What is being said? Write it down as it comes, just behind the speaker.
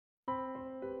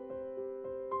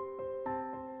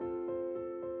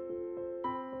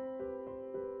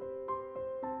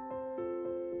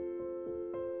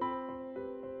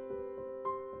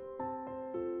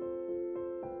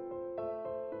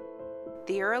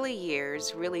The early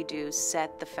years really do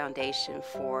set the foundation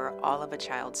for all of a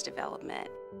child's development.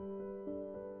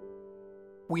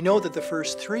 We know that the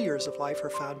first 3 years of life are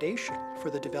foundational for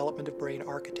the development of brain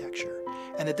architecture,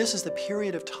 and that this is the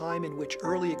period of time in which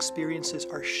early experiences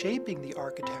are shaping the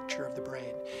architecture of the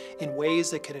brain in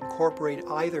ways that can incorporate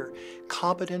either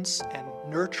competence and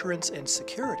nurturance and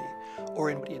security,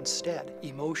 or instead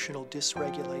emotional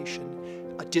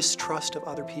dysregulation, a distrust of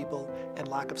other people, and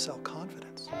lack of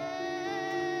self-confidence.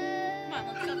 Come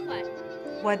on, let's go play.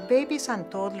 What babies and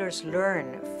toddlers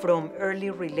learn from early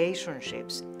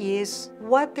relationships is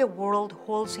what the world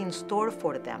holds in store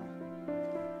for them.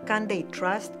 Can they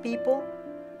trust people?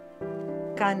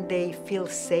 Can they feel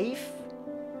safe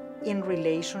in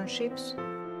relationships?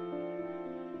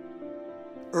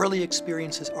 Early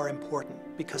experiences are important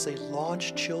because they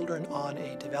launch children on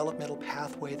a developmental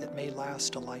pathway that may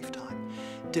last a lifetime.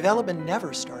 Development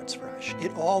never starts fresh.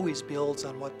 It always builds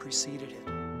on what preceded it.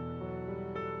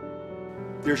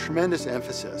 There's tremendous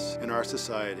emphasis in our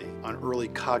society on early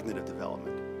cognitive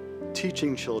development,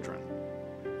 teaching children.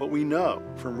 What we know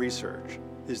from research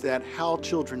is that how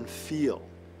children feel,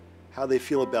 how they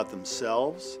feel about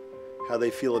themselves, how they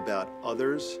feel about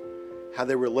others, how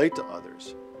they relate to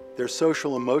others, their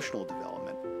social emotional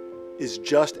development is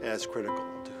just as critical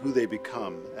to who they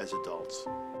become as adults.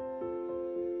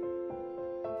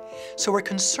 So we're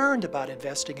concerned about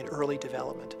investing in early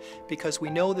development because we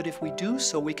know that if we do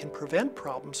so, we can prevent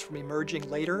problems from emerging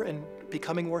later and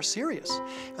becoming more serious,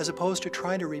 as opposed to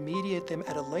trying to remediate them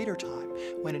at a later time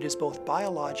when it is both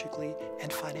biologically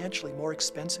and financially more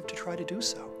expensive to try to do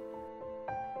so.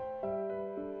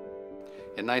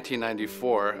 In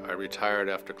 1994, I retired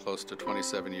after close to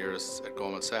 27 years at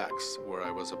Goldman Sachs, where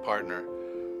I was a partner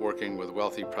working with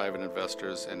wealthy private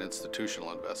investors and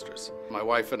institutional investors. My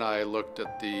wife and I looked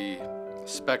at the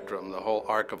spectrum, the whole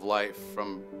arc of life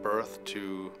from birth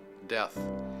to death,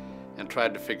 and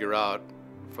tried to figure out,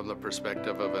 from the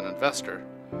perspective of an investor,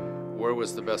 where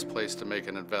was the best place to make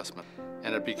an investment.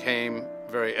 And it became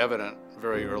very evident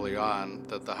very early on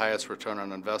that the highest return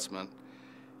on investment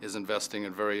is investing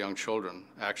in very young children,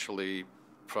 actually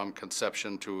from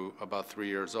conception to about 3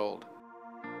 years old.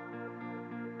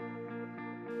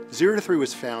 0 to 3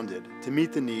 was founded to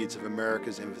meet the needs of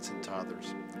America's infants and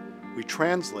toddlers. We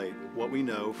translate what we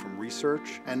know from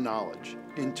research and knowledge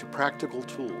into practical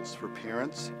tools for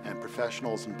parents and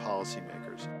professionals and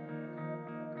policymakers.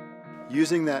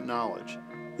 Using that knowledge,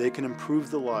 they can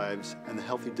improve the lives and the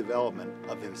healthy development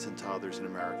of infants and toddlers in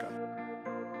America.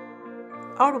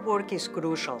 Our work is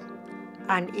crucial,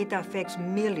 and it affects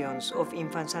millions of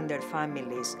infants and their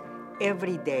families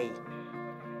every day.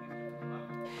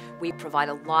 We provide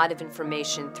a lot of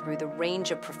information through the range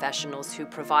of professionals who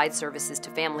provide services to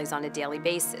families on a daily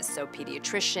basis. So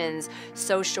pediatricians,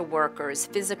 social workers,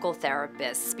 physical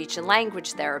therapists, speech and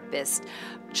language therapists,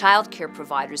 child care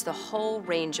providers, the whole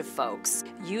range of folks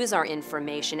use our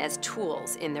information as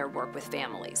tools in their work with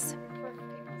families.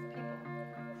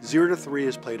 0 to 3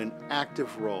 has played an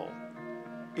active role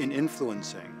in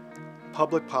influencing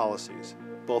public policies,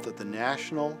 both at the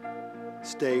national,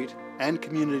 state, and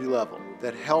community level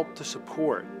that help to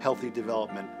support healthy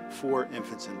development for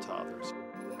infants and toddlers.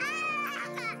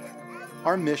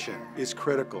 Our mission is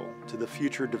critical to the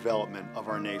future development of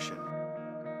our nation.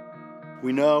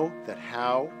 We know that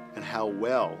how and how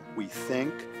well we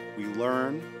think, we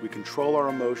learn, we control our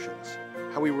emotions,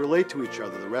 how we relate to each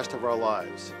other the rest of our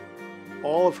lives,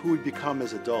 all of who we become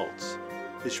as adults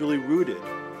is really rooted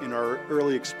in our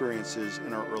early experiences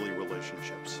and our early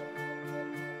relationships.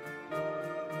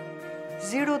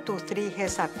 0 to 3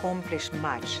 has accomplished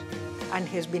much and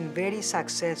has been very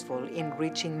successful in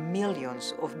reaching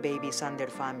millions of babies and their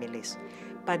families,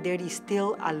 but there is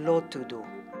still a lot to do.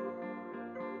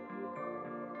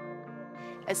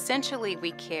 Essentially,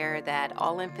 we care that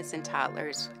all infants and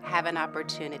toddlers have an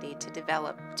opportunity to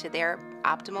develop to their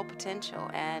optimal potential,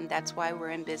 and that's why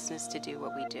we're in business to do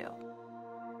what we do.